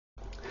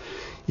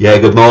Yeah,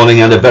 good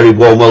morning and a very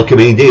warm welcome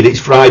indeed. It's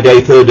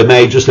Friday, 3rd of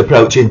May, just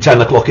approaching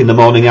 10 o'clock in the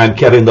morning. I'm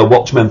Kevin the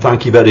Watchman.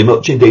 Thank you very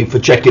much indeed for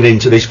checking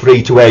into this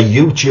free-to-air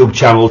YouTube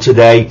channel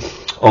today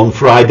on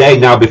Friday.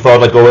 Now, before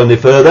I go any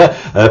further,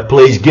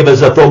 please give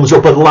us a thumbs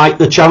up and like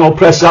the channel,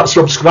 press that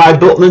subscribe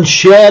button and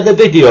share the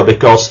video,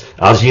 because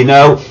as you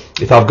know,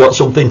 if I've got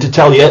something to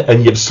tell you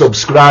and you've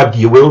subscribed,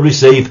 you will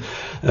receive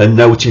a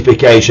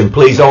notification.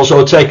 Please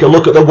also take a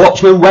look at the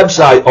Watchman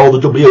website, all the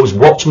W's,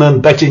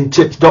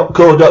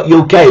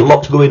 watchmanbettingtips.co.uk.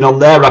 Lots going on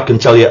there, I can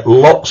tell you,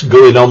 lots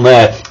going on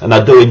there, and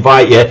I do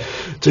invite you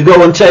to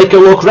go and take a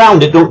look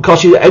round. It don't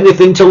cost you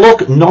anything to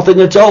look,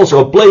 nothing at all,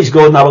 so please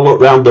go and have a look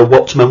round the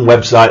Watchman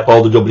website,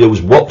 all the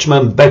W's,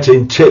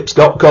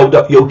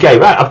 watchmanbettingtips.co.uk.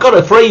 Right, I've got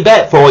a free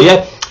bet for you.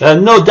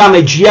 No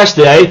damage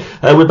yesterday.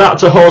 We're back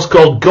to a horse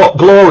called Got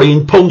Glory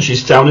in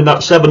Punchestown in that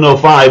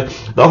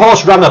 7:05. The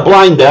horse ran a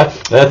blinder,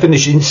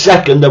 finishing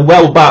second and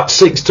well back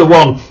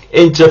 6-1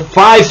 into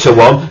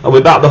 5-1, and we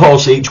backed the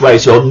horse each way,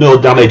 so no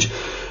damage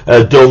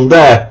done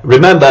there.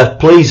 Remember,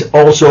 please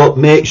also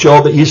make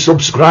sure that you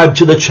subscribe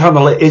to the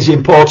channel. It is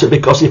important,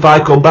 because if I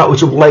come back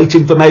with some late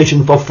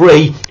information for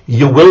free,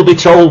 you will be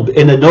told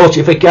in a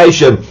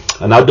notification,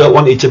 and I don't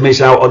want you to miss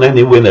out on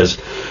any winners.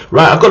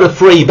 Right, I've got a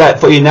free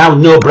bet for you now.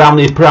 No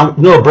brownie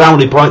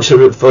points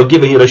for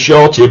giving you a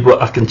shorty,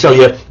 but I can tell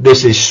you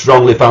this is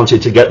strongly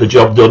fancied to get the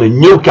job done in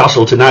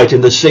Newcastle tonight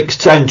in the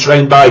 6:10,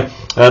 trained by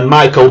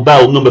Michael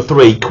Bell, number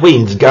 3,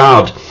 Queen's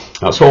Guard.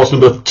 That's horse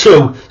number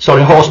 2,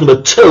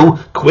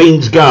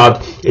 Queen's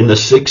Guard, in the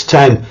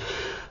 6:10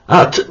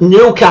 at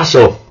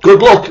Newcastle.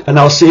 Good luck, and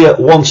I'll see you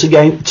once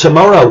again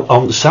tomorrow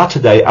on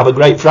Saturday. Have a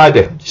great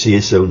Friday. See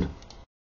you soon.